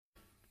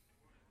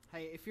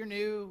Hey, if you're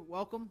new,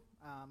 welcome.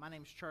 My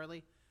name's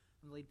Charlie.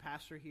 I'm the lead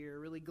pastor here.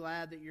 Really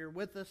glad that you're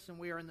with us, and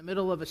we are in the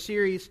middle of a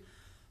series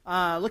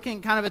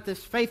looking kind of at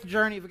this faith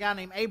journey of a guy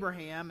named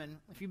Abraham. And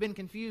if you've been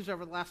confused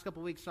over the last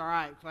couple of weeks, all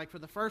right. Like for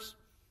the first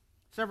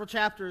several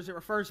chapters, it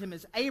refers to him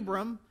as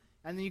Abram,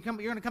 and then you're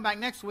going to come back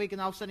next week, and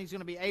all of a sudden he's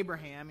going to be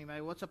Abraham. You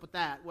may, what's up with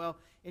that? Well,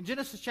 in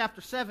Genesis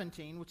chapter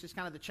 17, which is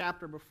kind of the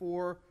chapter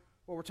before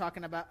what we're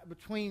talking about,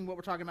 between what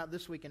we're talking about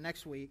this week and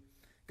next week,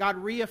 God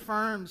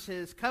reaffirms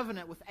his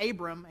covenant with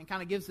Abram and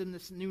kind of gives him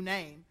this new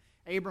name.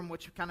 Abram,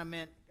 which kind of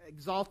meant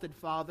exalted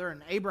father,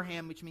 and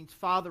Abraham, which means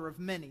father of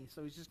many.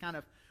 So he's just kind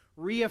of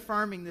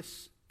reaffirming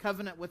this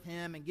covenant with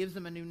him and gives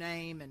him a new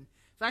name. And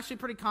it's actually a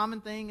pretty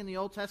common thing in the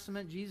Old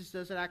Testament. Jesus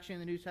does it actually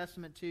in the New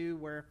Testament too,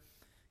 where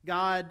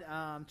God,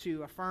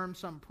 to affirm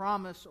some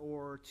promise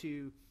or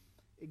to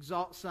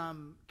exalt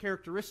some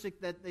characteristic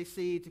that they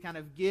see, to kind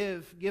of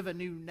give a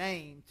new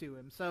name to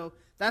him. So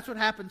that's what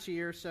happens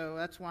here. So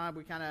that's why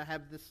we kind of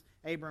have this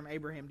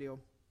Abraham deal.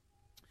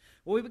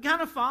 Well, we've been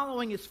kind of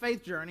following his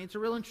faith journey. It's a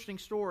real interesting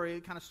story.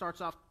 It kind of starts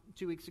off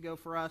 2 weeks ago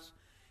for us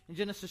in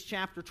Genesis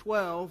chapter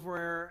 12,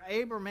 where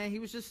Abram, man, he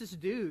was just this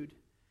dude.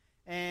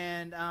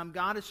 And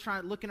God is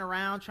looking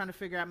around, trying to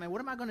figure out, man,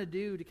 what am I going to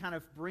do to kind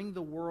of bring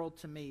the world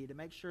to me, to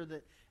make sure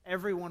that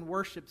everyone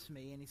worships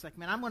me? And he's like,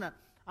 man, I'm going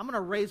to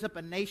raise up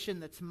a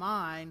nation that's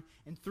mine,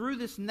 and through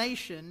this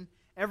nation,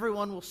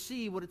 everyone will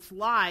see what it's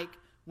like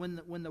when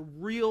the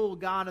real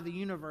God of the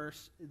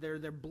universe,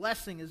 their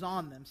blessing is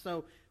on them.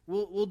 So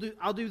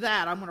I'll do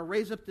that. I'm going to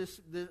raise up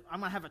I'm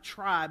going to have a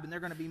tribe, and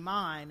they're going to be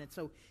mine. And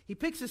so he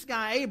picks this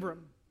guy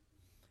Abram,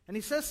 and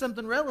he says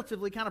something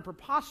relatively kind of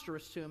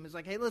preposterous to him. He's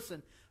like, hey,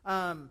 listen,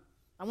 I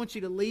want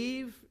you to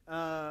leave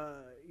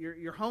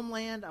your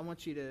homeland. I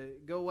want you to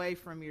go away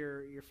from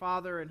your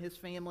father and his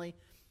family,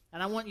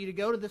 and I want you to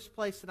go to this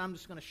place that I'm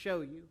just going to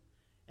show you.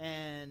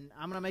 And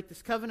I'm going to make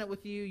this covenant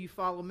with you. You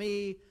follow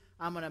me.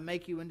 I'm going to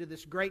make you into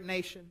this great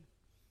nation.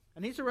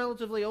 And he's a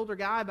relatively older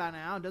guy by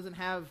now and doesn't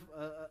have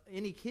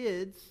any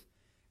kids.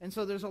 And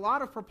so there's a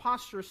lot of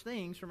preposterous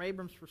things from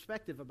Abram's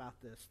perspective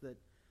about this. That,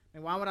 I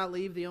mean, why would I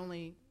leave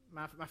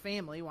my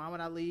family? Why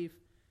would I leave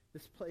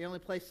the only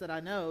place that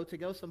I know to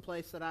go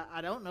someplace that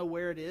I don't know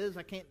where it is?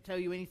 I can't tell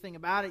you anything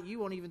about it. You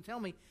won't even tell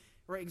me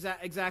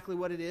exactly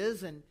what it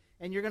is. And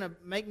you're going to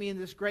make me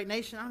into this great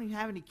nation. I don't even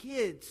have any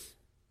kids.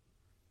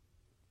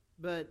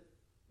 But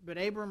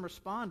Abram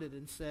responded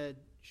and said,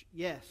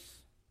 yes.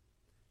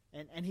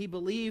 And he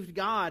believed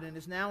God and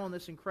is now on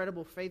this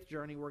incredible faith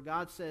journey where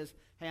God says,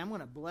 hey, I'm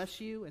going to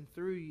bless you, and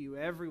through you,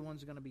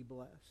 everyone's going to be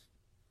blessed.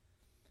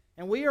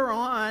 And we are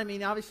on, I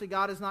mean, obviously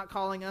God is not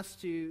calling us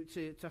to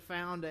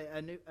found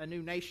a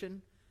new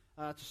nation,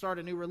 to start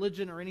a new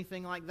religion or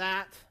anything like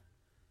that.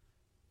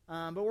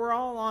 But we're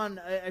all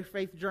on a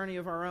faith journey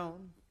of our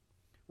own,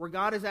 where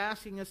God is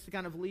asking us to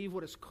kind of leave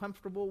what is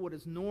comfortable, what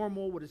is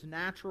normal, what is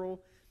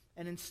natural,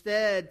 and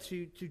instead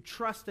to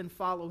trust and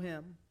follow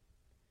Him.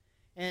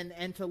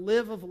 And to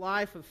live a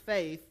life of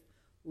faith,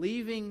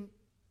 leaving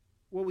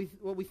what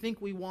we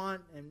think we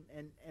want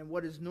and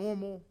what is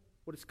normal,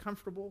 what is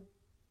comfortable,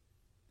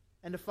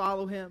 and to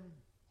follow Him.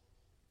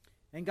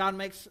 And God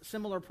makes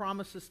similar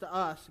promises to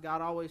us.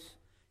 God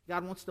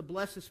wants to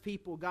bless His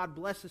people. God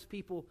blesses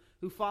people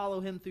who follow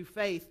Him through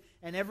faith.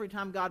 And every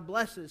time God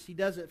blesses, He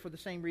does it for the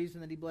same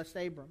reason that He blessed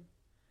Abram.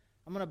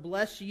 I'm going to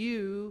bless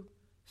you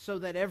so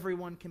that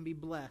everyone can be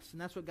blessed.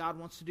 And that's what God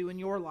wants to do in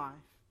your life.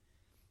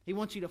 He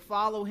wants you to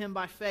follow Him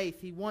by faith.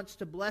 He wants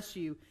to bless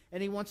you,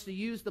 and He wants to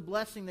use the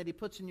blessing that He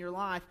puts in your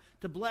life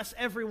to bless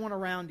everyone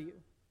around you.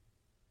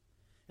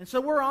 And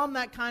so we're on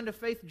that kind of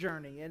faith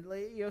journey. And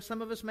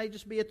some of us may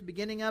just be at the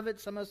beginning of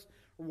it. Some of us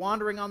are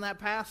wandering on that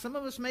path. Some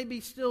of us may be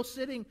still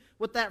sitting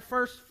with that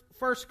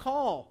first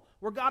call,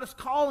 where God is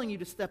calling you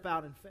to step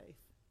out in faith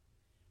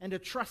and to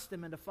trust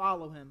Him and to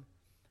follow Him.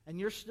 And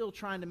you're still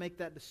trying to make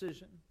that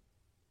decision.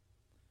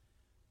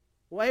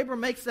 Well, Abram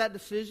makes that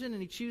decision,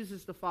 and he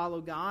chooses to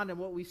follow God. And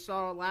what we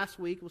saw last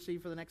week, we'll see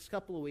for the next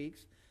couple of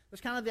weeks,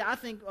 there's kind of, I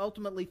think,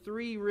 ultimately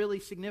three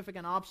really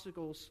significant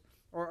obstacles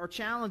or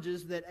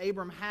challenges that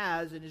Abram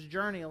has in his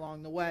journey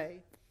along the way.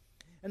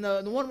 And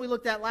the one we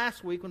looked at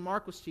last week when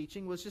Mark was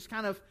teaching was just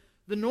kind of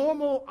the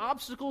normal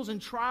obstacles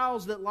and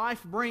trials that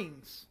life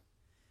brings.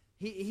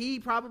 He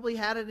probably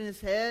had it in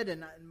his head,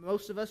 and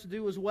most of us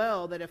do as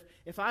well, that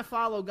if I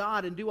follow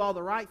God and do all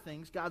the right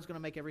things, God's going to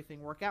make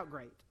everything work out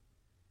great.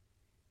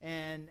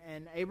 And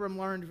Abram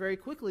learned very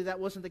quickly that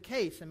wasn't the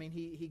case. I mean,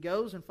 he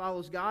goes and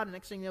follows God, and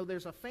next thing you know,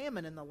 there's a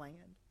famine in the land.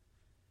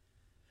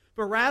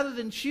 But rather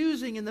than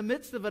choosing in the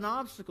midst of an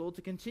obstacle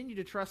to continue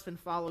to trust and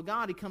follow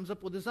God, he comes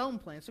up with his own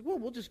plan. It's like, well,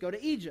 we'll just go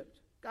to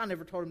Egypt. God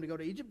never told him to go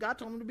to Egypt. God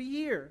told him to be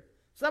here.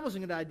 So that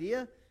wasn't a good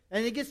idea.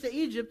 And he gets to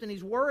Egypt, and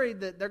he's worried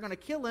that they're going to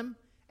kill him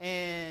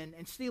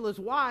and steal his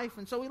wife.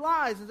 And so he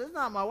lies and says, it's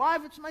not my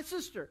wife, it's my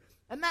sister.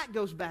 And that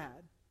goes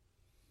bad.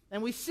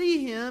 And we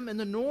see him in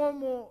the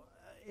normal,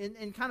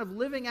 in kind of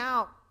living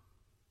out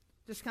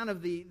just kind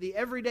of the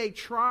everyday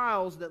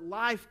trials that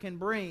life can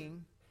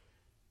bring.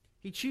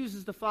 He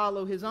chooses to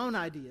follow his own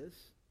ideas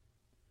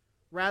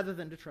rather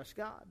than to trust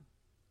God.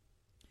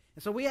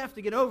 And so we have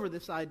to get over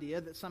this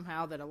idea that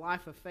somehow that a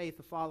life of faith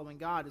of following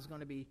God is going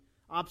to be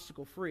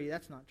obstacle-free.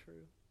 That's not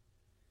true.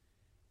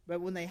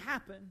 But when they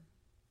happen,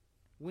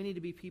 we need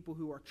to be people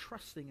who are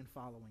trusting and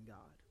following God.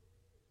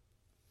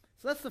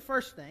 So that's the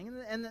first thing.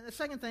 And the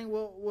second thing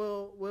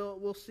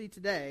we'll see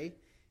today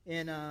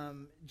in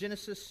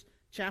Genesis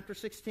chapter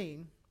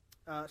 16,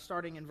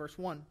 starting in verse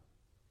 1.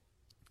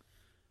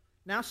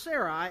 Now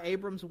Sarai,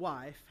 Abram's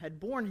wife,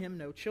 had borne him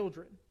no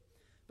children,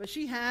 but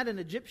she had an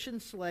Egyptian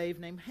slave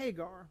named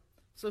Hagar.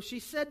 So she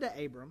said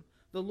to Abram,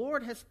 "The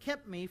Lord has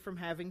kept me from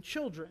having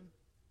children.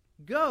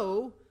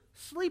 Go,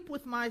 sleep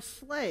with my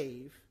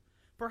slave.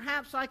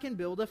 Perhaps I can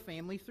build a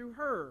family through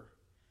her."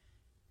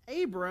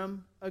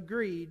 Abram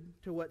agreed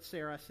to what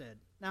Sarah said.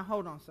 Now,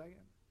 hold on a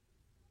second.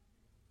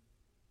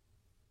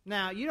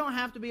 Now, you don't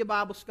have to be a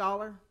Bible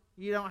scholar.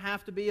 You don't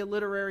have to be a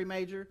literary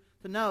major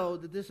to know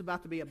that this is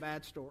about to be a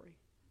bad story.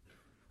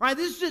 Right?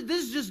 This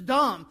is just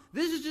dumb.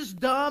 This is just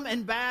dumb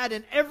and bad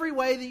in every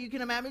way that you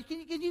can imagine.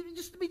 Can you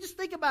just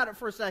think about it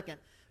for a second?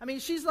 I mean,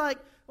 she's like,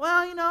 well,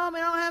 I don't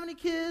have any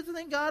kids. I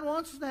think God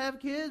wants us to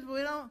have kids, but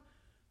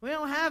we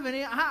don't have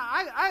any.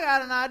 I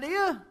got an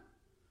idea.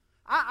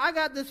 I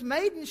got this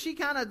maiden. She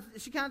kind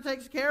of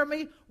takes care of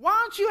me. Why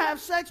don't you have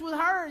sex with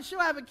her and she'll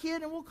have a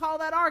kid and we'll call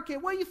that our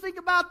kid? What do you think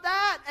about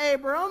that,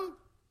 Abram?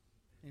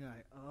 You're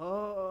like,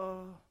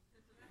 oh.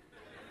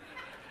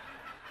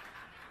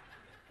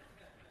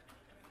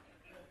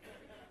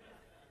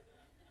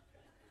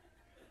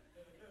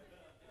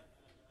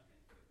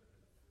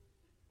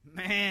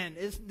 Man,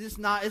 it's just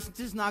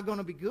not going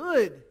to be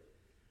good.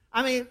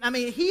 I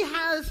mean, he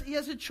has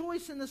a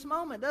choice in this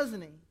moment, doesn't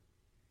he?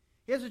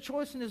 He has a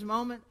choice in this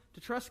moment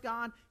to trust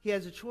God. He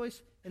has a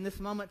choice in this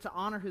moment to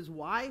honor his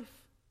wife,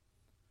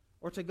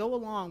 or to go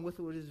along with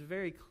what is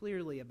very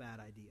clearly a bad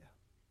idea.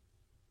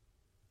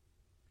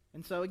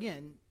 And so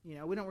again,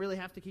 we don't really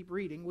have to keep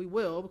reading. We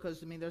will,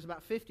 because there's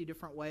about 50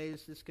 different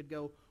ways this could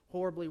go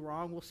horribly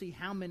wrong. We'll see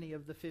how many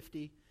of the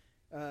 50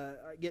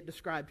 get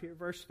described here.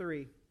 Verse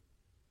 3.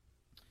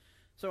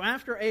 So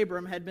after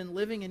Abram had been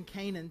living in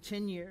Canaan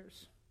 10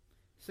 years,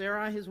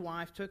 Sarai, his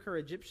wife, took her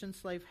Egyptian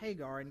slave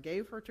Hagar and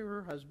gave her to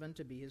her husband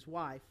to be his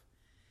wife.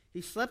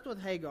 He slept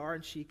with Hagar,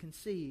 and she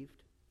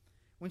conceived.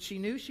 When she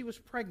knew she was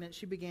pregnant,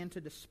 she began to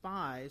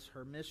despise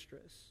her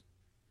mistress.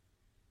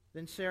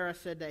 Then Sarah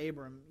said to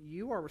Abram,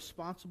 "You are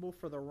responsible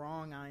for the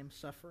wrong I am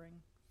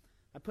suffering.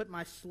 I put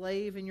my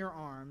slave in your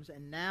arms,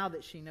 and now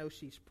that she knows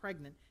she's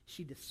pregnant,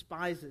 she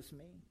despises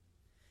me.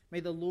 May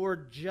the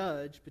Lord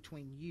judge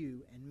between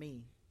you and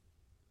me."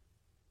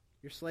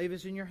 "Your slave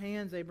is in your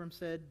hands," Abram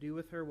said. "Do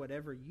with her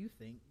whatever you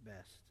think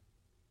best."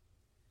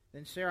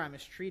 Then Sarai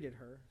mistreated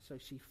her, so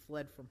she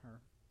fled from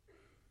her.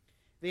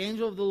 The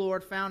angel of the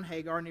Lord found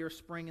Hagar near a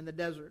spring in the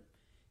desert.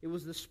 It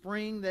was the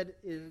spring that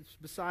is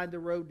beside the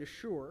road to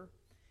Shur.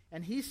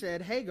 And he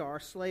said, "Hagar,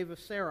 slave of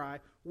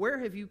Sarai, where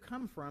have you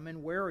come from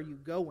and where are you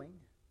going?"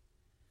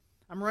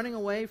 "I'm running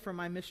away from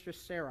my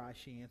mistress Sarai,"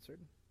 she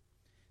answered.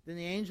 Then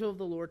the angel of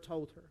the Lord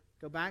told her,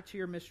 "Go back to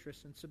your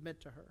mistress and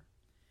submit to her."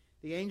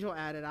 The angel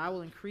added, "I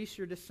will increase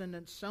your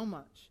descendants so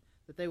much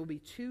that they will be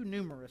too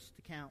numerous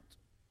to count."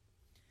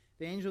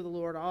 The angel of the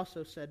Lord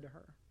also said to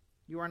her,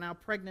 "You are now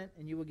pregnant,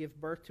 and you will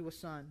give birth to a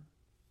son.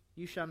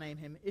 You shall name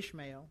him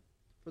Ishmael,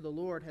 for the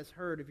Lord has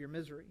heard of your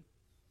misery.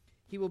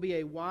 He will be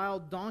a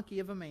wild donkey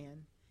of a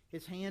man.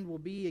 His hand will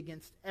be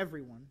against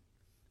everyone,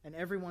 and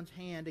everyone's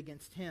hand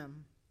against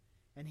him,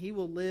 and he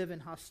will live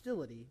in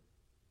hostility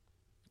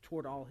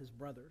toward all his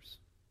brothers."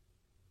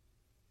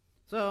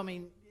 So,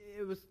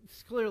 it was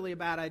clearly a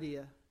bad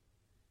idea.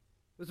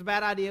 It was a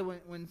bad idea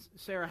when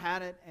Sarah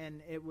had it,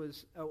 and it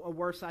was a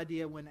worse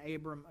idea when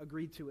Abram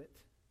agreed to it.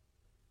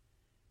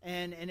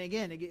 And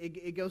again,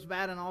 it goes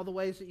bad in all the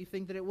ways that you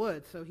think that it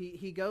would. So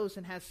he goes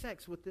and has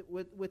sex with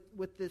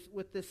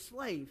this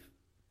slave,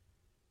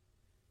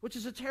 which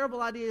is a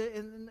terrible idea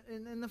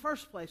in the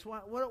first place.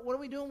 What are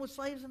we doing with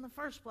slaves in the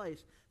first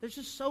place? There's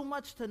just so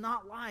much to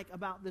not like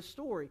about this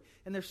story,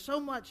 and there's so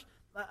much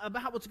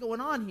about what's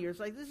going on here. It's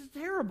like, this is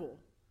terrible.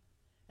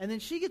 And then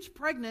she gets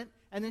pregnant,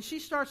 and then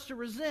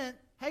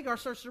Hagar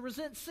starts to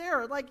resent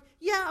Sarah. Like,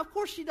 yeah, of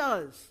course she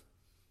does.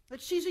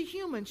 Like, she's a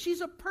human. She's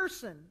a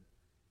person.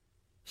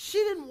 She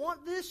didn't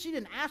want this. She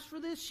didn't ask for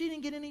this. She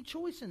didn't get any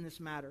choice in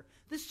this matter.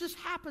 This just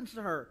happens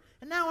to her.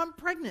 And now I'm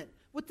pregnant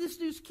with this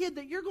dude's kid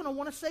that you're going to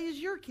want to say is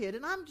your kid.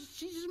 And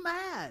she's just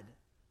mad.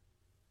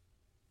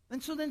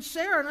 And so then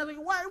Sarah, and I was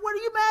like, what are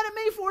you mad at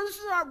me for? This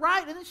is not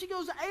right. And then she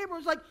goes to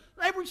Abram.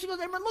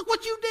 Abram, look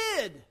what you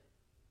did.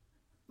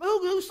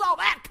 Who saw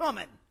that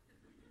coming?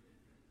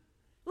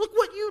 Look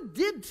what you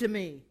did to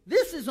me.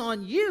 This is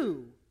on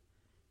you.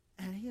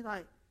 And he's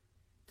like,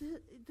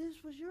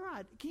 this was your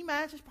idea. Can you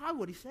imagine? That's probably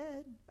what he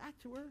said back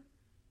to her.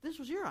 This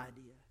was your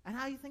idea. And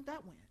how do you think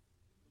that went?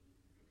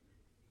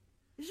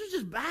 This was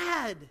just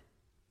bad.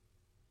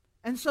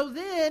 And so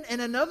then,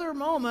 in another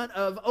moment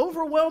of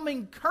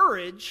overwhelming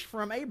courage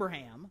from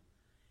Abraham,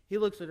 he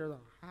looks at her like,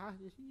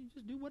 you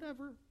just do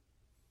whatever.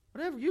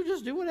 You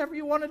just do whatever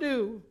you want to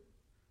do.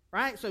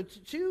 Right? So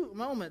two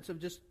moments of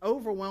just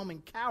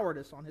overwhelming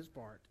cowardice on his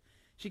part.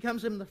 She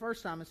comes to him the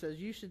first time and says,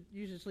 you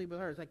should sleep with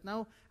her. It's like,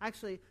 no,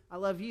 actually, I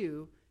love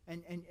you,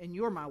 and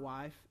you're my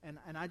wife,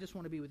 and I just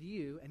want to be with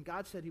you, and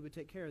God said he would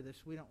take care of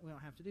this. We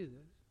don't have to do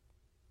this.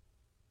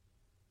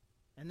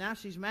 And now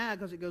she's mad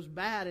because it goes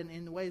bad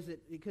in the ways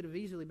that it could have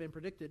easily been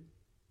predicted.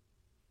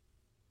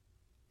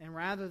 And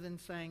rather than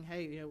saying,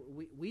 hey,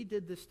 we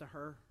did this to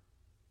her,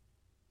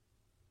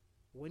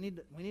 we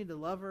need to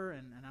love her,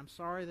 and I'm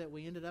sorry that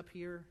we ended up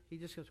here. He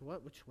just goes,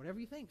 whatever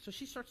you think. So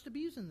she starts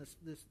abusing this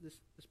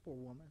poor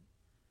woman,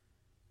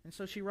 and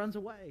so she runs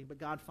away. But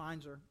God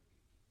finds her,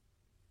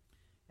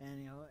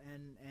 and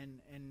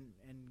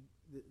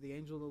the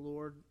angel of the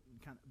Lord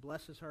kind of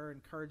blesses her,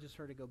 encourages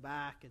her to go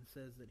back, and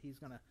says that he's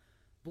going to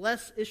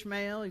bless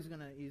Ishmael. He's going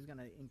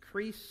to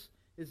increase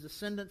his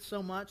descendants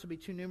so much it'll be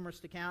too numerous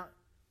to count,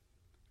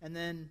 and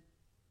then.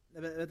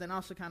 But then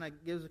also kind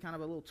of gives a kind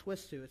of a little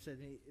twist to it. It said,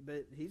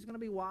 but he's going to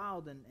be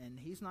wild, and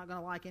he's not going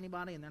to like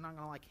anybody, and they're not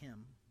going to like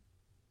him.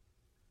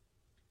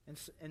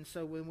 And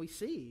so when we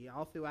see,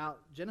 all throughout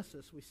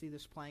Genesis, we see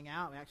this playing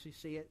out. We actually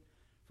see it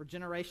for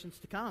generations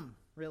to come,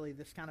 really,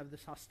 this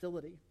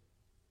hostility.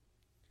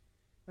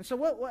 And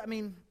so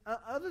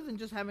other than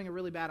just having a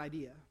really bad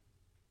idea,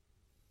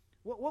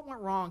 what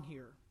went wrong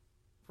here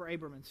for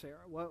Abram and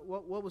Sarah?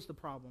 What was the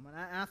problem? And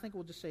I think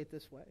we'll just say it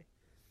this way,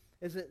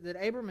 is that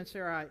Abram and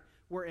Sarai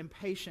were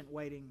impatient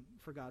waiting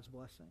for God's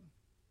blessing.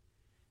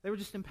 They were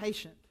just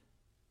impatient.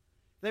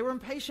 They were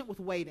impatient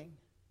with waiting.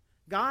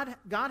 God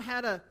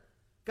had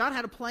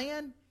a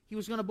plan. He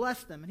was going to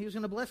bless them, and he was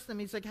going to bless them.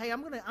 He's like, hey,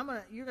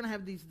 you're going to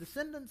have these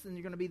descendants, and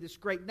you're going to be this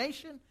great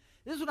nation.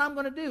 This is what I'm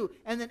going to do.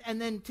 And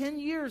then 10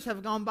 years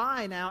have gone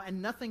by now,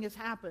 and nothing has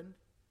happened.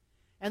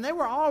 And they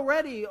were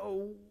already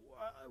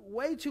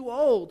way too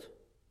old.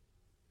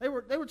 They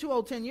were too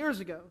old 10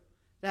 years ago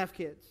to have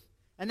kids.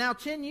 And now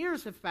 10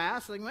 years have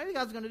passed. Like maybe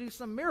God's going to do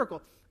some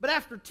miracle. But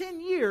after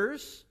 10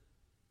 years,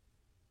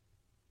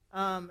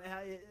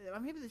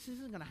 maybe this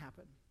isn't going to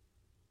happen.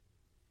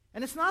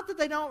 And it's not that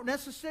they don't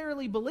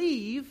necessarily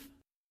believe.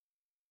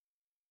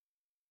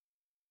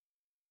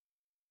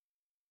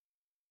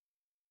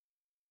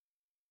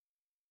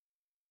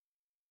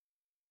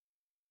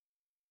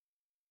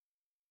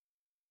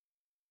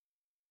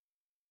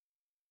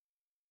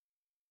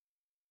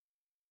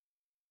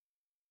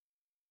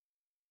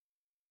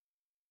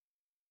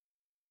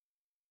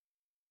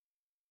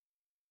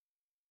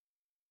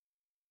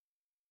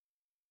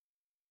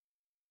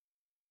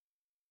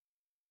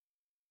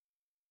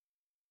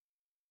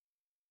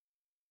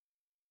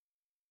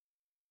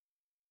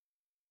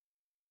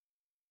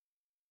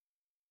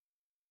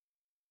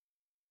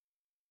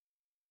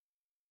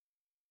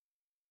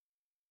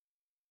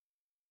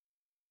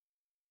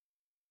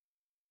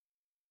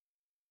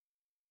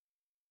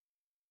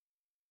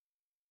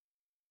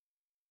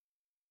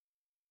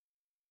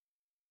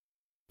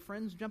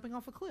 Friends jumping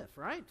off a cliff,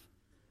 right?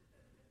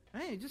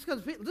 Hey, just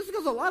because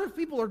a lot of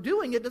people are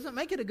doing it doesn't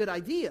make it a good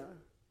idea.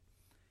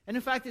 And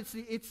in fact, it's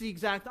the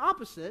exact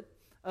opposite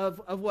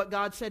of what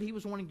God said he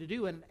was wanting to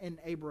do in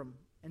Abram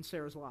and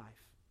Sarah's life.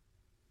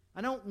 I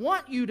don't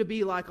want you to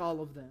be like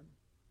all of them.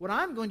 What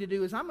I'm going to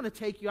do is I'm going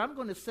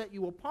to set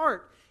you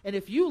apart. And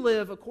if you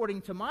live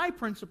according to my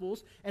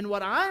principles and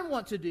what I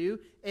want to do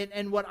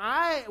and what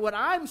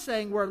I'm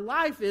saying where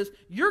life is,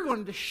 you're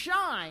going to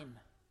shine.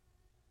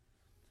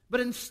 But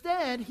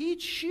instead, he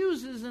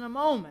chooses in a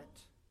moment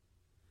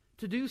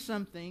to do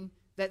something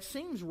that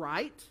seems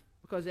right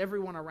because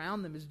everyone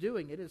around them is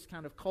doing it. It's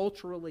kind of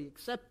culturally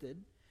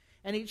accepted.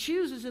 And he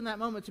chooses in that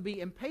moment to be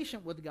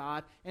impatient with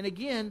God and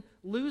again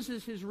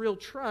loses his real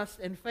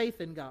trust and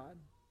faith in God.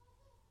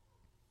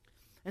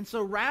 And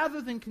so rather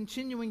than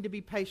continuing to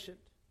be patient,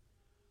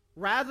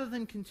 rather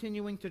than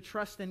continuing to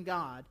trust in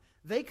God,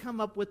 they come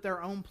up with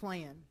their own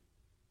plan.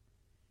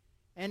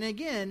 And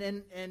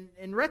again,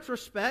 in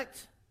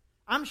retrospect,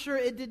 I'm sure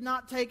it did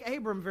not take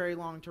Abram very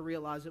long to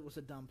realize it was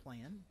a dumb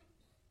plan.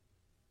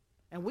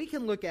 And we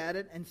can look at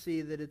it and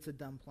see that it's a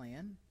dumb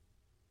plan.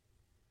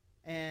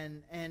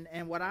 And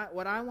what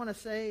I want to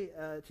say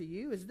to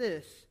you is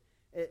this,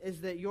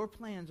 is that your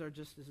plans are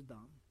just as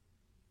dumb.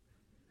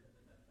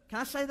 Can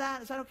I say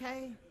that? Is that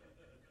okay?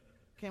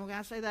 Can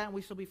I say that and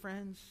we still be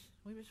friends?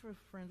 We're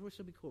friends. We'll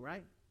still be cool,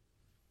 right?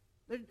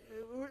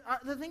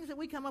 The things that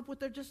we come up with,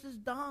 they're just as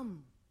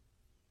dumb.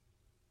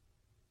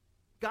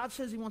 God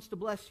says he wants to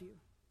bless you.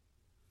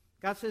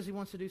 God says he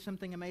wants to do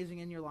something amazing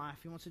in your life.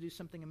 He wants to do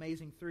something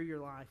amazing through your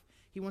life.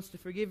 He wants to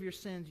forgive your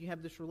sins. You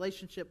have this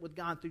relationship with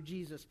God through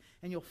Jesus,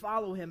 and you'll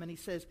follow him. And he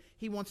says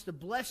he wants to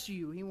bless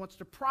you. He wants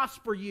to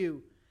prosper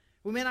you.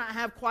 We may not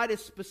have quite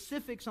as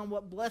specifics on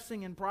what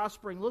blessing and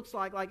prospering looks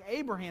like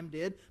Abraham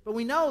did, but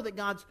we know that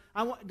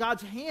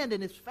God's hand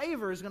and his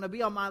favor is going to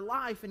be on my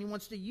life, and he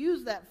wants to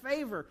use that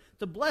favor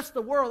to bless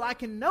the world. I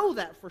can know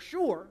that for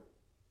sure.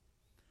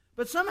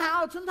 But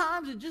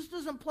sometimes it just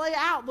doesn't play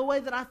out the way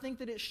that I think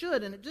that it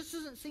should, and it just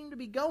doesn't seem to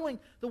be going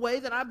the way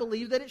that I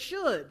believe that it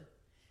should.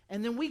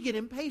 And then we get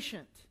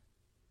impatient.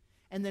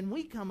 And then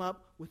we come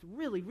up with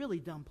really, really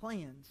dumb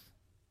plans.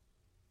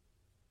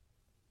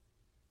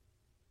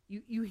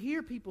 You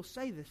hear people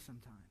say this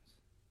sometimes.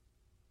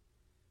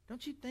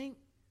 don't you think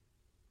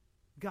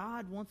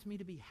God wants me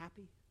to be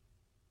happy?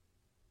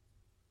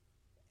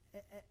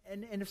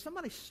 And if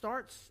somebody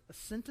starts a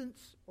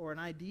sentence or an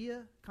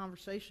idea,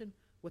 conversation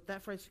with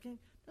that phrase,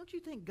 don't you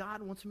think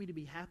God wants me to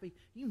be happy?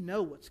 You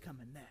know what's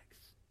coming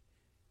next.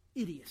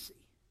 Idiocy.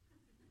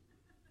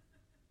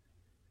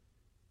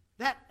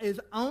 That is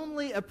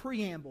only a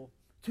preamble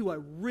to a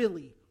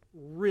really,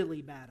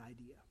 really bad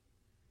idea.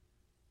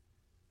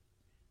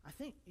 I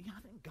think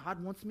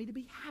God wants me to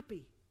be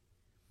happy.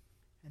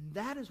 And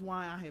that is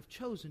why I have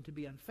chosen to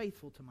be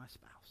unfaithful to my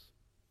spouse.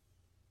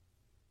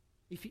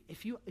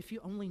 If you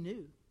only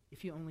knew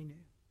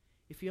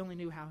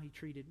how he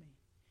treated me,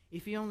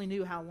 if you only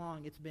knew how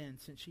long it's been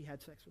since she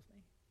had sex with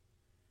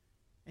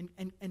me.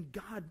 And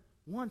God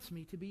wants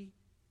me to be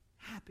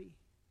happy.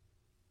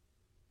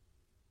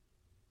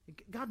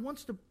 God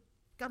wants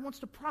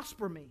to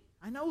prosper me.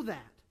 I know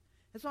that.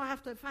 And so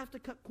if I have to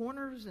cut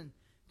corners and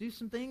do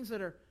some things that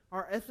are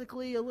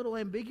ethically a little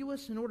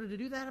ambiguous in order to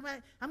do that,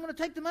 I'm going to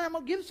take the money, I'm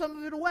going to give some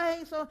of it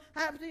away, so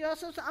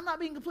I'm not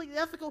being completely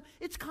ethical.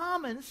 It's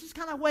common.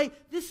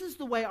 This is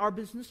the way our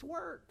business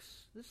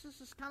works. This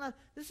is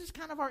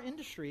kind of our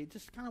industry. It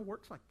just kind of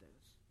works like this.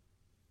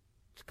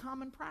 It's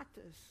common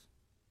practice.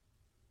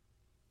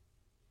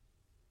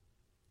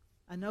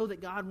 I know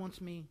that God wants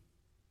me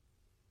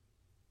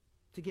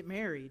to get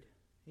married.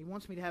 He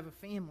wants me to have a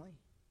family.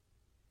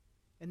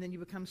 And then you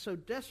become so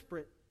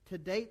desperate to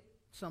date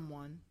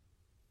someone,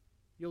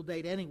 you'll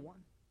date anyone.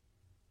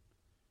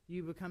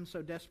 You become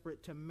so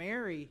desperate to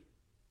marry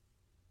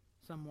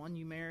someone,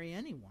 you marry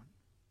anyone.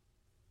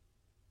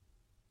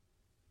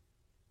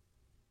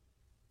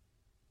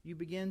 You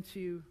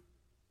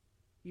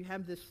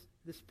have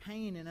this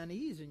pain and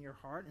unease in your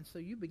heart, and so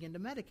you begin to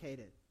medicate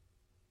it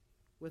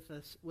with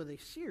a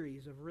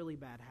series of really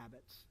bad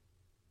habits.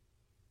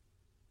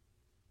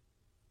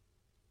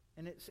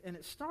 And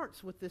it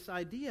starts with this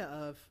idea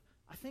of,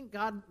 I think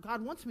God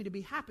wants me to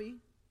be happy.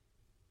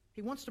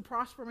 He wants to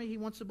prosper me. He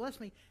wants to bless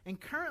me. And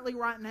currently,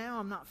 right now,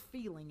 I'm not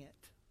feeling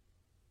it.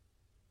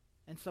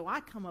 And so I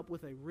come up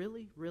with a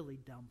really, really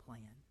dumb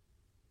plan.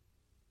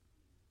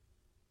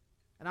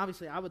 And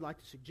obviously, I would like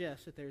to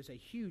suggest that there's a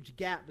huge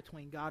gap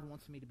between God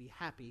wants me to be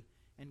happy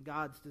and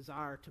God's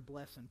desire to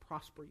bless and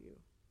prosper you.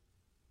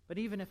 But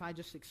even if I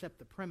just accept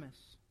the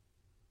premise,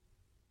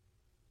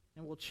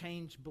 and we'll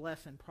change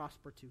bless and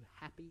prosper to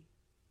happy,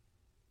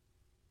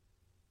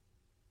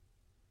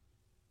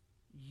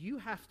 you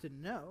have to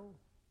know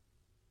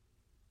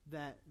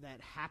that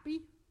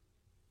happy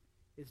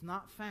is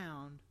not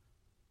found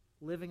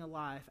living a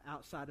life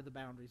outside of the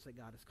boundaries that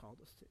God has called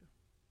us to.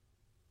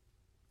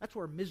 That's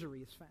where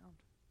misery is found.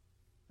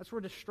 That's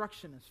where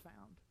destruction is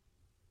found.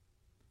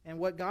 And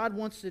what God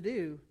wants to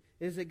do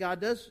is that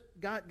God does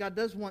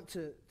want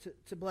to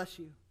bless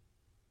you.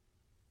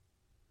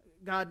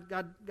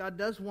 God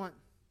does want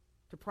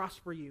to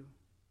prosper you.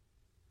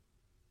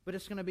 But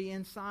it's going to be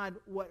inside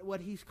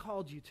what He's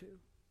called you to.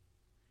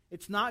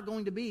 It's not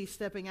going to be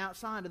stepping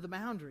outside of the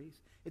boundaries.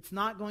 It's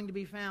not going to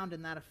be found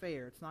in that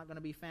affair. It's not going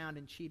to be found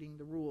in cheating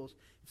the rules.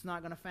 It's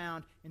not going to be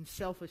found in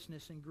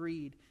selfishness and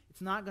greed.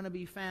 It's not going to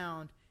be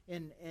found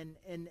in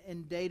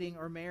dating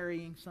or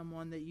marrying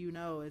someone that you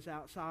know is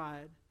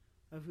outside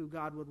of who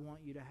God would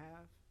want you to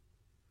have.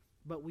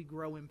 But we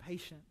grow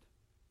impatient.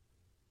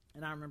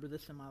 And I remember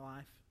this in my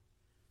life.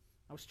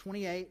 I was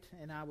 28,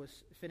 and I was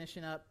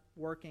finishing up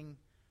working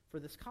for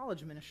this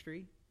college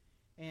ministry,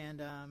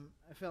 and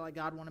I felt like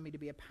God wanted me to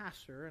be a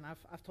pastor, and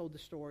I've told the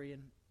story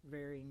in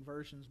varying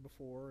versions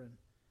before, and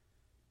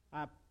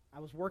I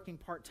was working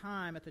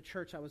part-time at the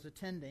church I was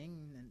attending,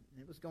 and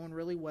it was going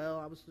really well.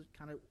 I was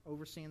kind of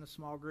overseeing the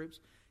small groups.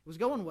 It was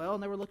going well,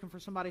 and they were looking for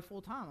somebody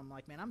full-time. I'm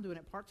like, man, I'm doing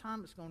it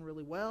part-time. It's going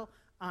really well.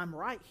 I'm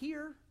right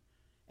here,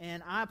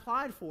 and I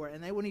applied for it,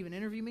 and they wouldn't even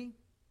interview me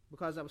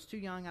because I was too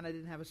young and I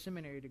didn't have a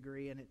seminary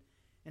degree, and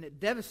it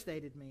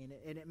devastated me,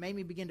 and it made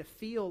me begin to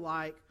feel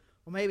like,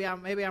 well, maybe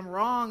I'm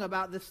wrong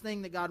about this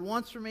thing that God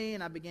wants for me,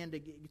 and I began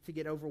to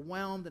get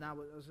overwhelmed, and I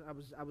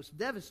was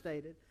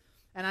devastated,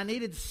 and I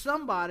needed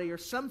somebody or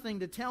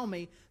something to tell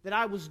me that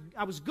I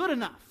was good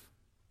enough.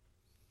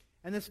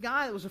 And this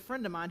guy that was a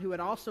friend of mine who had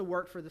also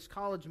worked for this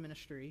college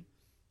ministry,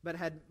 but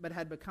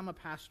had become a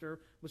pastor,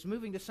 was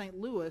moving to St.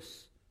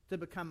 Louis to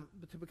become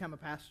a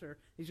pastor.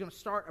 He's going to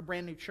start a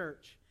brand new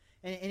church.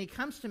 And he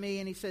comes to me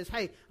and he says,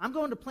 hey, I'm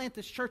going to plant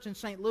this church in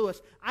St.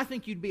 Louis. I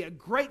think you'd be a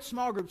great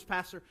small groups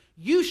pastor.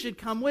 You should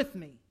come with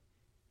me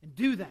and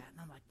do that. And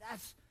I'm like,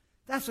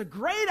 that's a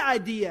great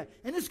idea.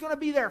 And it's going to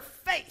be their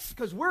face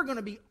because we're going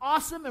to be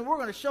awesome and we're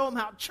going to show them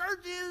how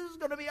church is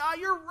going to be, oh,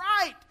 you're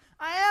right.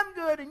 I am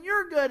good and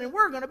you're good and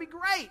we're going to be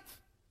great.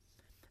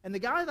 And the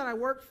guy that I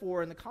worked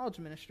for in the college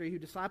ministry who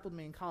discipled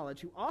me in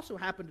college, who also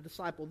happened to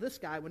disciple this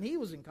guy when he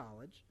was in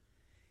college,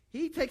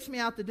 he takes me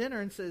out to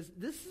dinner and says,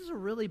 this is a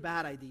really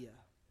bad idea.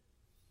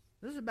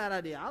 This is a bad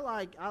idea. I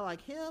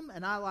like him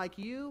and I like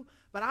you,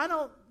 but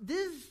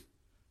this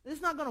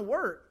is not going to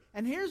work.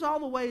 And here's all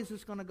the ways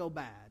it's going to go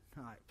bad.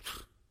 I'm like,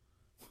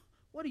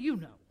 what do you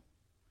know?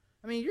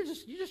 I mean, you're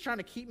just trying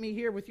to keep me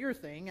here with your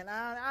thing, and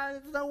I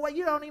no way,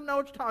 you don't even know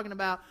what you're talking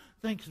about.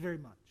 Thanks very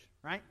much,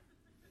 right?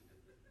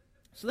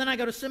 So then I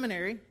go to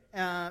seminary,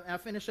 and I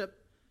finish up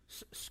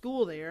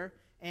school there,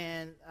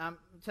 and I'm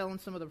telling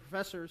some of the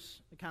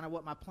professors kind of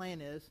what my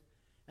plan is.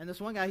 And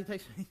this one guy, he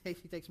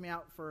takes me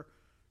out for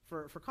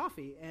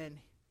coffee,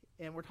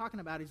 and we're talking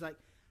about it. He's like,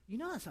 you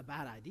know that's a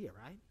bad idea,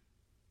 right?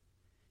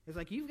 He's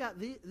like, you've got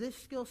this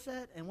skill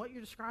set, and what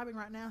you're describing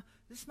right now,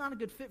 this is not a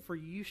good fit for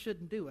you. You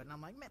shouldn't do it. And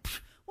I'm like, man,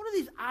 what do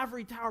these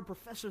ivory tower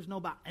professors know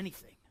about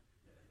anything?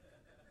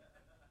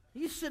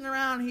 You sitting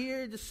around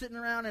here, just sitting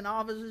around in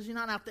offices. You're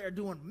not out there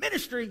doing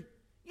ministry.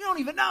 You don't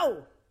even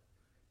know.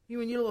 You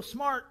and your little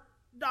smart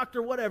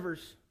doctor whatevers.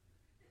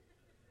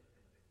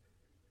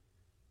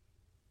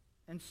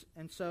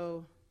 And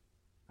so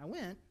I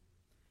went,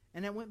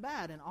 and it went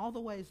bad in all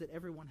the ways that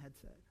everyone had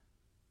said.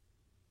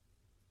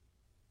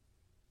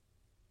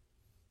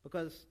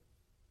 Because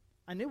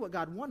I knew what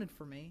God wanted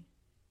for me,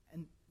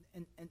 and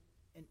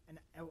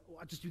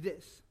I'll just do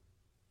this.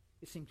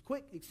 It seemed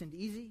quick, it seemed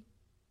easy.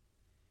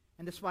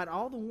 And despite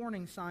all the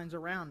warning signs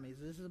around me,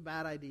 this is a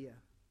bad idea.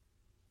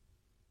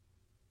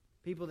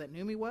 People that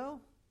knew me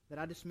well, that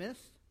I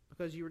dismissed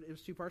because it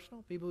was too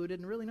personal. People who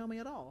didn't really know me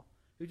at all,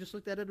 who just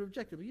looked at it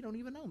objectively. You don't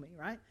even know me,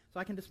 right? So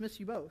I can dismiss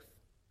you both.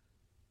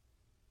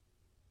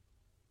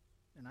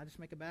 And I just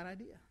make a bad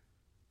idea.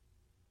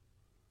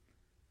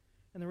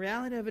 And the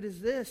reality of it is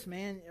this,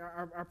 man,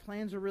 our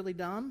plans are really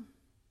dumb.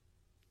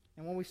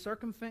 And when we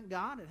circumvent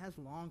God, it has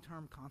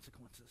long-term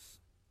consequences.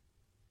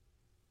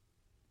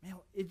 Man,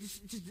 it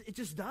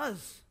just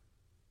does.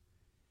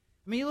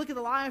 I mean, you look at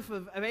the life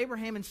of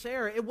Abraham and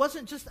Sarah, it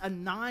wasn't just a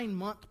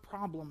 9-month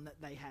problem that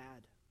they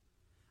had.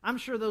 I'm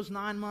sure those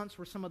 9 months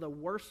were some of the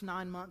worst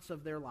 9 months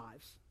of their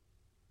lives.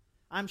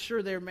 I'm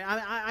sure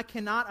I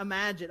cannot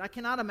imagine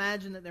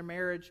that their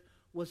marriage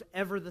was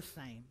ever the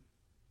same.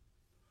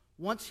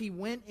 Once he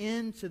went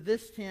into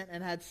this tent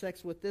and had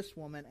sex with this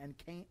woman and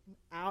came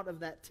out of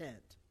that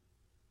tent,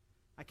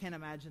 I can't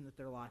imagine that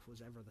their life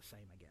was ever the same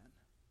again.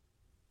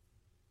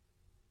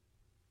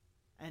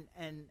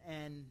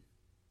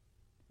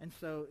 And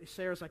so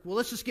Sarah's like, well,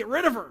 let's just get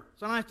rid of her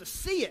so I don't have to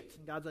see it.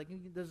 And God's like,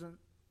 it doesn't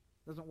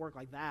work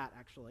like that,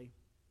 actually.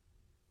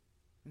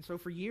 And so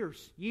for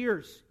years,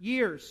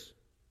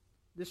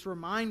 this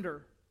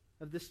reminder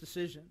of this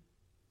decision.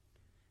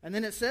 And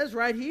then it says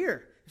right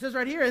here,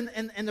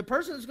 and the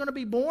person that's going to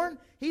be born,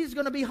 he's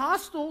going to be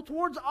hostile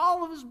towards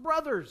all of his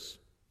brothers.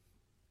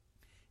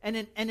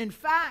 And in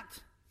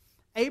fact,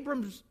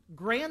 Abram's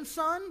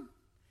grandson,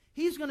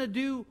 he's going to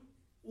do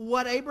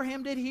what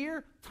Abraham did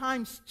here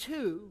times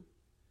 2.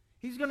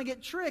 He's going to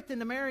get tricked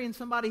into marrying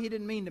somebody he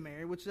didn't mean to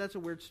marry, which that's a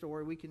weird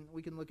story. We can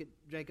look at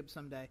Jacob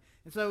someday.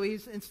 And so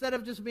he's, instead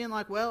of just being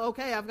like, well,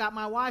 okay, I've got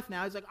my wife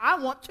now, he's like, I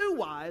want 2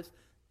 wives.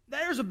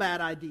 There's a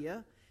bad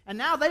idea. And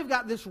now they've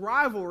got this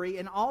rivalry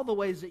in all the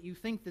ways that you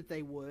think that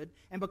they would.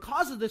 And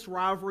because of this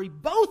rivalry,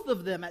 both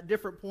of them at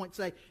different points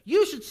say,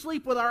 you should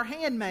sleep with our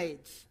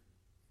handmaids.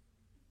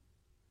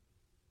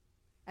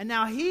 And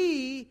now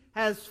he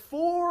has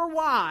 4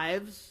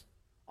 wives,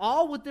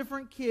 all with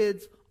different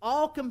kids,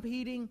 all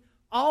competing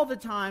all the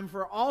time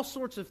for all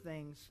sorts of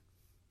things.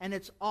 And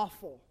it's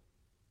awful.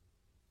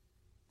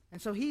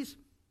 And so he's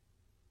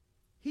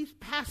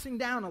passing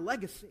down a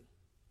legacy.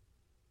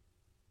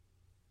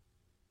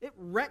 It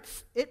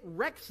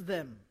wrecks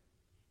them.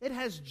 It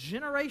has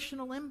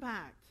generational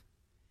impact.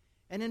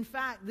 And in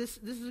fact, this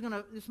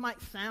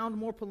might sound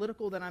more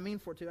political than I mean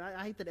for it to.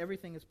 I hate that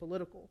everything is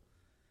political.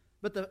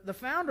 But the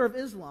founder of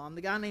Islam,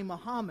 the guy named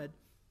Muhammad,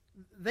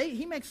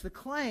 he makes the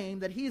claim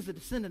that he is a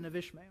descendant of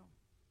Ishmael.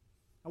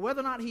 Now,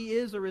 whether or not he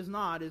is or is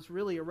not is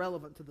really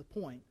irrelevant to the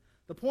point.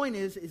 The point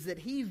is that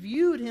he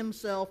viewed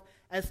himself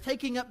as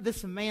taking up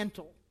this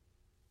mantle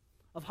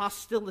of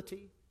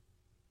hostility.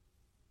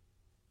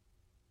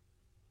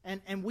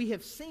 And we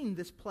have seen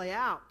this play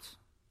out.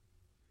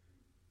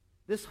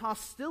 This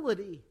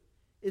hostility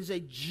is a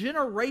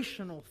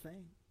generational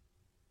thing.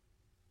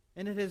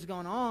 And it has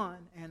gone on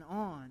and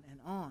on and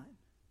on.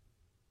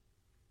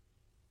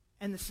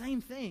 And the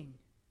same thing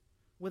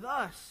with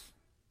us.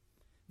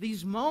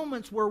 These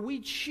moments where we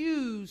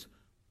choose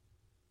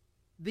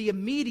the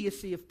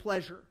immediacy of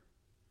pleasure.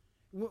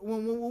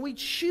 When we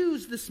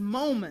choose this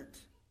moment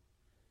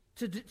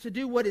to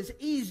do what is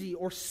easy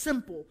or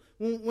simple.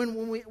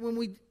 When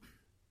we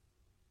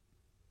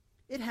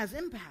it has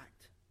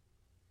impact.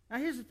 Now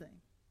here's the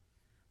thing.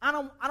 I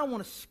don't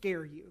want to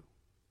scare you.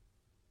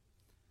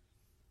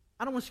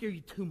 I don't want to scare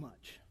you too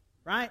much,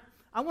 right?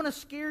 I want to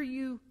scare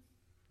you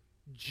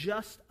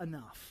just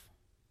enough.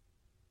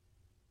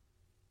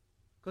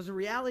 Because the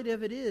reality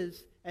of it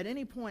is, at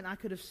any point I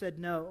could have said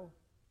no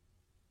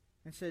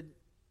and said,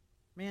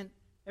 man,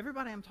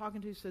 everybody I'm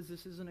talking to says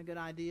this isn't a good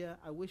idea.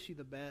 I wish you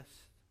the best.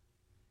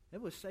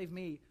 It would save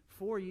me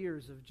 4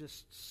 years of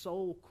just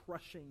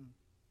soul-crushing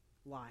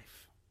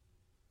life,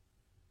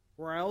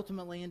 where I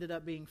ultimately ended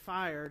up being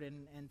fired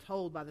and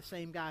told by the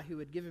same guy who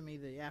had given me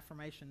the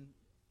affirmation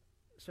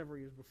several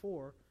years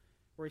before,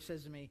 where he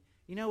says to me,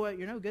 you know what,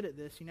 you're no good at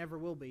this, you never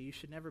will be, you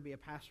should never be a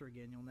pastor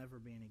again, you'll never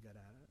be any good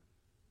at it.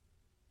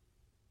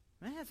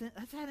 Man,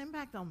 that's had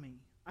impact on me.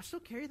 I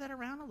still carry that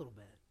around a little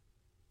bit.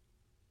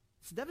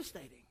 It's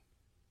devastating.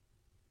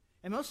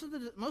 And most of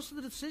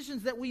the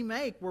decisions that we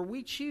make where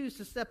we choose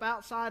to step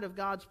outside of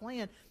God's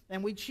plan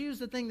and we choose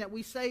the thing that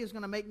we say is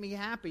going to make me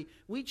happy,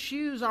 we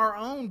choose our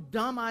own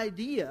dumb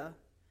idea,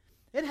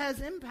 it has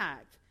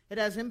impact. It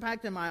has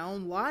impact in my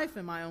own life,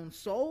 in my own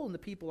soul, and the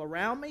people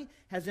around me. It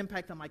has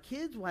impact on my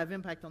kids, will have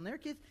impact on their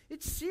kids.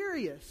 It's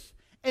serious.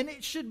 And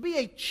it should be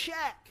a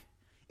check.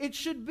 It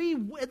should be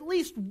at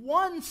least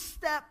one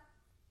step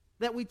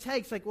that we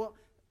take. It's like, well,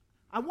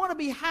 I want to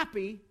be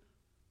happy,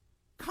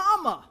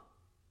 comma.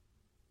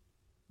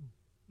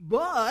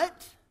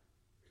 But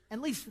at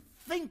least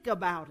think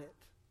about it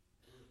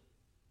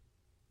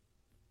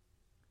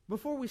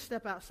before we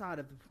step outside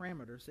of the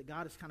parameters that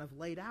God has kind of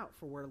laid out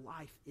for where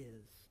life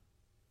is.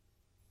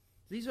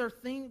 These are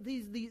things,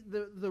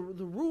 the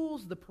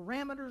rules, the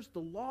parameters, the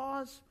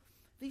laws.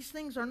 These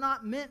things are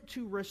not meant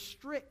to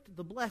restrict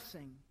the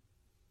blessing.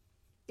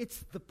 It's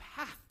the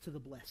path to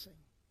the blessing.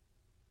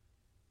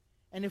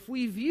 And if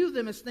we view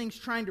them as things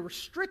trying to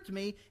restrict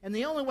me, and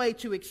the only way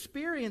to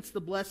experience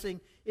the blessing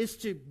is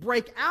to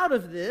break out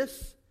of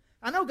this,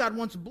 I know God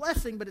wants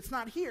blessing, but it's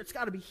not here. It's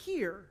got to be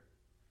here.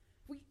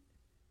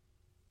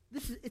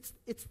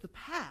 It's the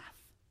path.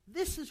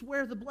 This is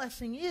where the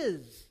blessing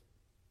is.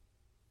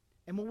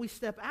 And when we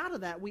step out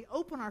of that, we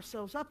open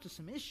ourselves up to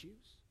some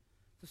issues,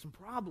 to some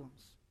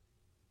problems.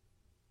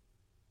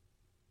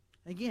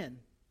 Again,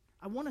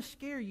 I want to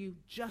scare you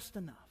just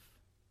enough.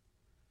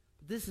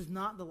 But this is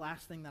not the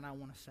last thing that I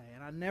want to say.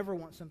 And I never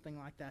want something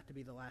like that to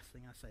be the last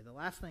thing I say. The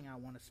last thing I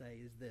want to say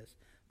is this: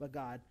 but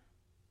God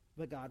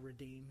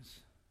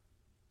redeems.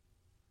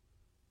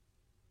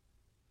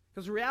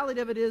 Because the reality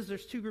of it is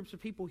there's two groups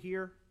of people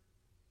here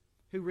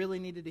who really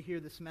needed to hear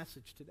this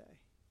message today.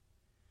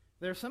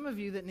 There are some of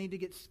you that need to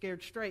get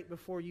scared straight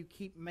before you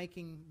keep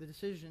making the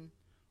decision,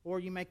 or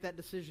you make that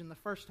decision the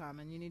first time,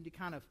 and you need to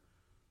kind of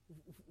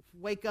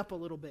wake up a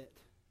little bit.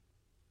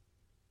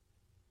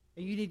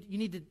 And you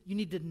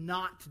need to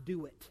not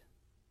do it.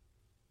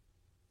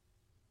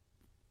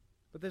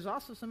 But there's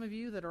also some of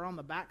you that are on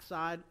the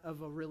backside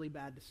of a really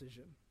bad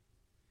decision.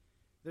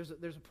 There's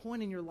a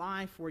point in your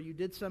life where you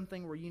did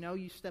something where you know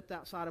you stepped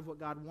outside of what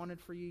God wanted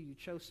for you. You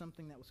chose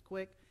something that was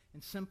quick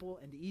and simple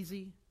and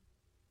easy.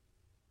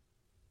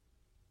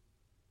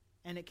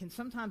 And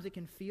sometimes it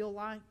can feel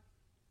like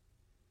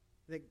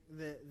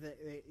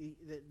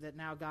that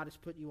now God has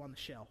put you on the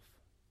shelf.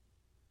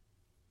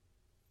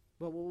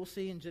 But what we'll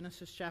see in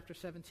Genesis chapter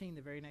 17,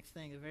 the very next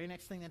thing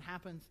that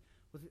happens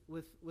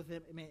with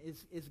him,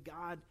 is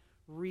God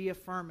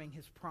reaffirming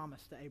his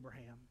promise to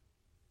Abraham.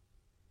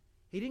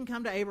 He didn't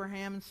come to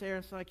Abraham and Sarah,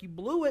 it's like, you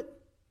blew it.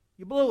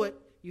 You blew it.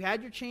 You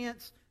had your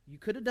chance. You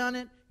could have done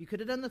it. You could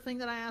have done the thing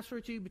that I asked for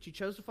you, but you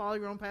chose to follow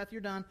your own path.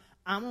 You're done.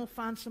 I'm going to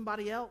find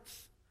somebody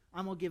else.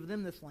 I'm going to give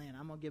them this land.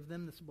 I'm going to give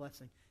them this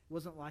blessing. It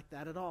wasn't like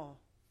that at all.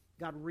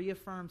 God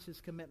reaffirms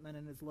his commitment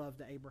and his love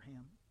to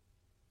Abraham.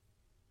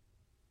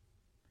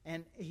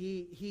 And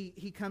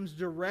he comes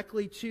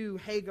directly to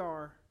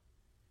Hagar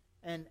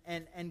and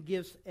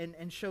gives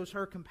and shows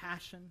her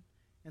compassion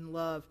and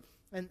love.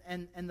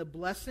 And the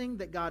blessing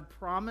that God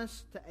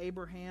promised to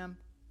Abraham,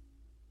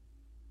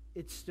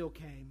 it still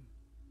came.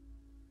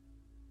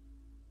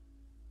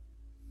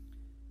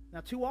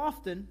 Now, too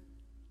often,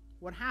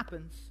 what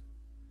happens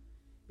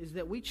is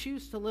that we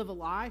choose to live a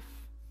life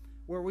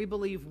where we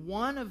believe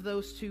one of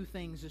those two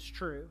things is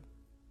true.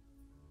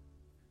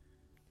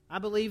 I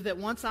believe that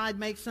once I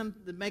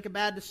make a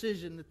bad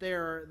decision, that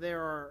there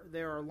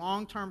are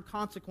long-term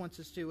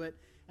consequences to it,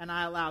 and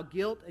I allow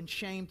guilt and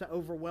shame to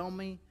overwhelm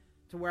me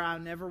to where I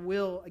never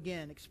will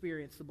again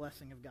experience the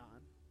blessing of God.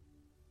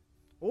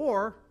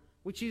 Or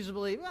we choose to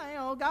believe,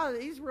 well,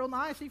 God, he's real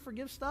nice. He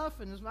forgives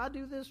stuff, and if I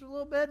do this a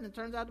little bit and it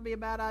turns out to be a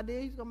bad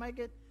idea, he's going to make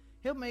it.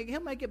 He'll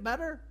make it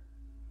better.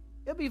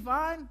 It'll be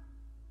fine.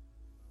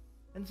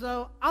 And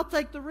so I'll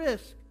take the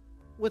risk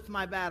with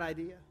my bad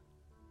idea.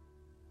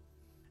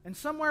 And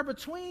somewhere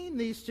between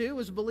these two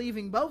is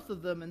believing both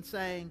of them and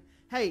saying,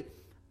 hey,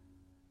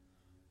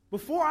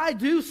 before I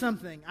do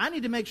something, I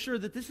need to make sure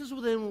that this is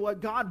within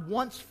what God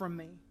wants from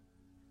me.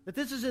 That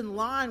this is in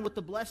line with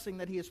the blessing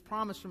that he has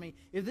promised for me.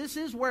 If this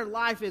is where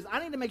life is,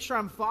 I need to make sure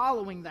I'm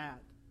following that.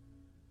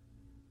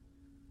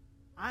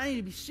 I need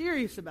to be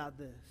serious about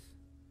this.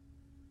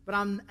 But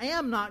I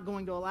am not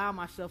going to allow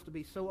myself to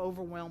be so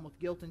overwhelmed with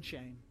guilt and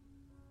shame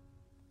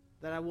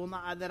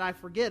that I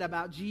forget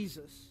about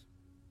Jesus.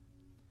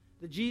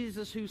 The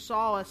Jesus who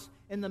saw us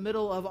in the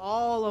middle of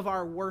all of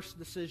our worst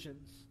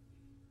decisions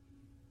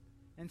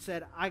and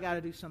said, I got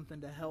to do something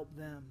to help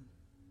them.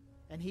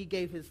 And he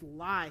gave his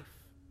life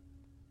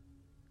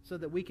so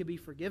that we could be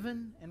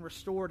forgiven and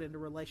restored into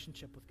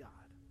relationship with God.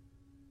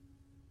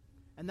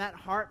 And that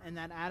heart and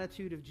that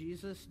attitude of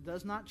Jesus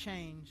does not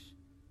change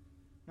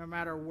no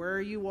matter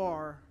where you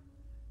are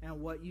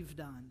and what you've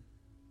done.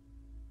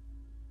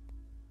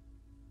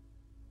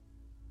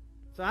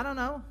 So I don't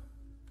know.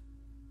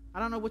 I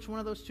don't know which one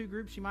of those two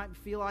groups you might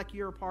feel like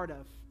you're a part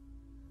of.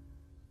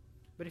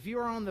 But if you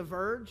are on the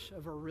verge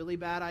of a really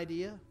bad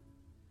idea,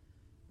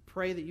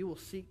 pray that you will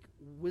seek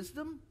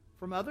wisdom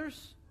from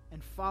others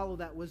and follow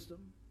that wisdom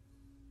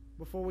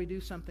before we do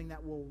something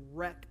that will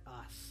wreck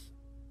us.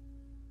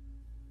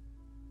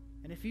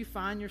 And if you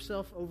find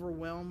yourself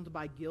overwhelmed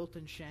by guilt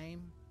and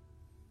shame,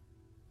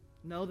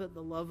 know that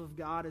the love of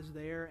God is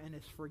there, and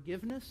His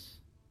forgiveness,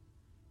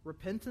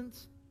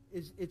 repentance,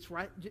 it's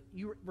right.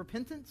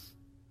 Repentance,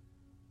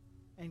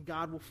 and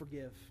God will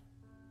forgive.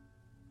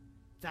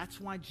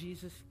 That's why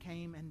Jesus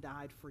came and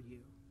died for you.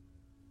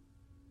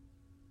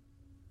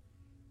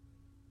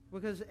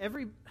 Because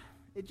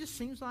it just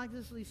seems like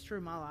this, at least true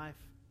in my life.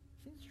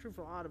 It seems true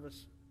for a lot of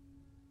us.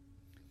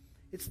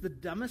 It's the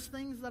dumbest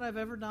things that I've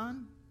ever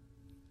done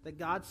that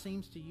God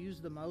seems to use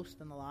the most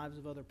in the lives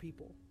of other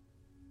people.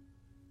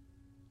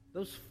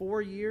 Those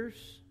 4 years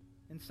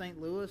in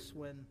St. Louis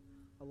when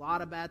a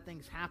lot of bad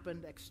things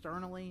happened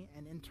externally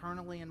and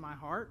internally in my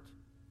heart,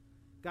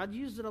 God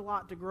used it a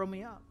lot to grow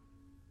me up.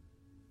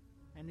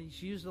 And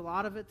He's used a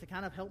lot of it to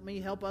kind of help me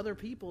help other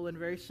people in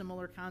very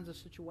similar kinds of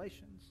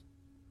situations.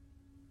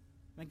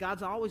 And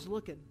God's always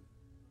looking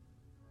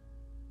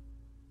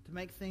to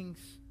make things,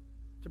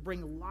 to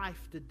bring life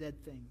to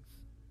dead things.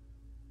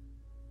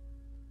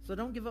 So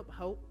don't give up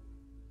hope.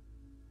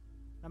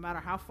 No matter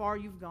how far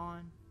you've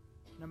gone,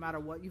 no matter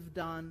what you've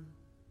done,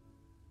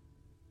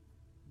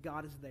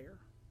 God is there.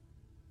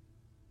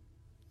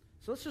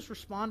 So let's just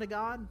respond to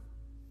God.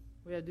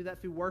 We gotta do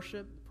that through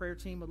worship. The prayer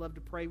team would love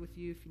to pray with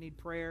you if you need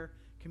prayer.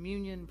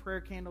 Communion,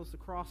 prayer candles, the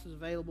cross is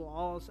available,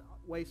 all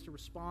ways to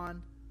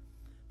respond.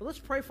 But let's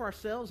pray for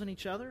ourselves and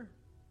each other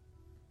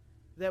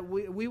that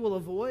we will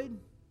avoid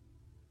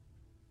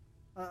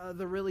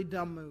the really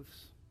dumb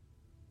moves,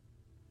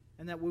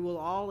 and that we will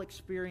all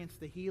experience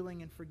the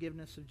healing and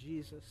forgiveness of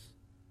Jesus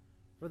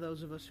for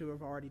those of us who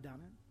have already done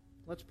it.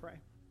 Let's pray.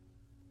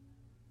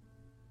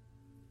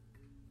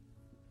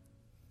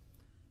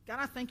 God,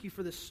 I thank you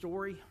for this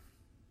story.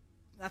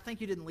 I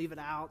thank you didn't leave it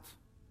out.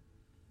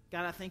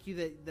 God, I thank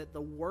you that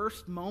the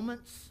worst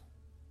moments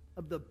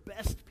of the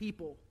best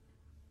people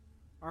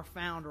are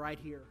found right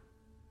here.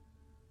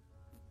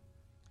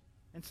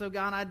 And so,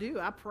 God,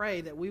 I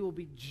pray that we will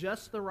be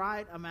just the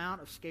right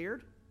amount of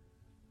scared.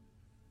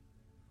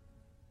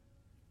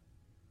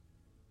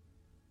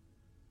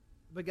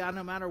 But God,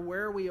 no matter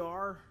where we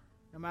are,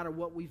 no matter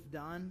what we've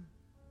done,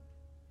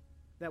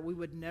 that we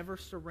would never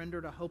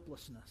surrender to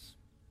hopelessness.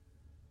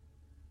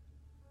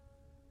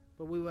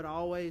 But we would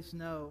always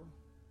know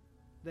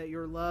that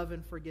your love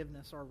and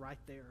forgiveness are right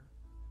there.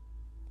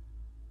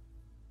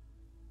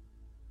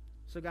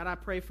 So God, I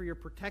pray for your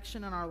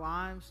protection in our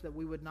lives, that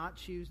we would not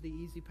choose the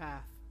easy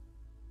path.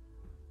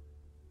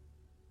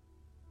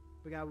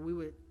 But God, we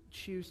would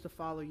choose to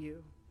follow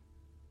you.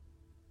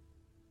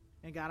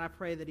 And God, I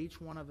pray that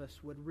each one of us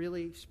would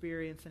really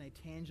experience in a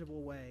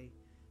tangible way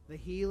the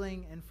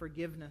healing and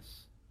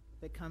forgiveness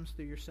that comes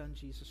through your Son,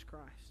 Jesus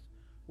Christ.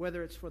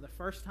 Whether it's for the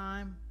first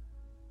time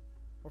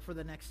or for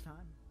the next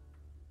time.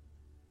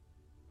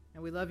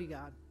 And we love you,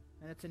 God.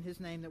 And it's in His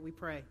name that we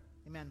pray.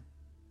 Amen.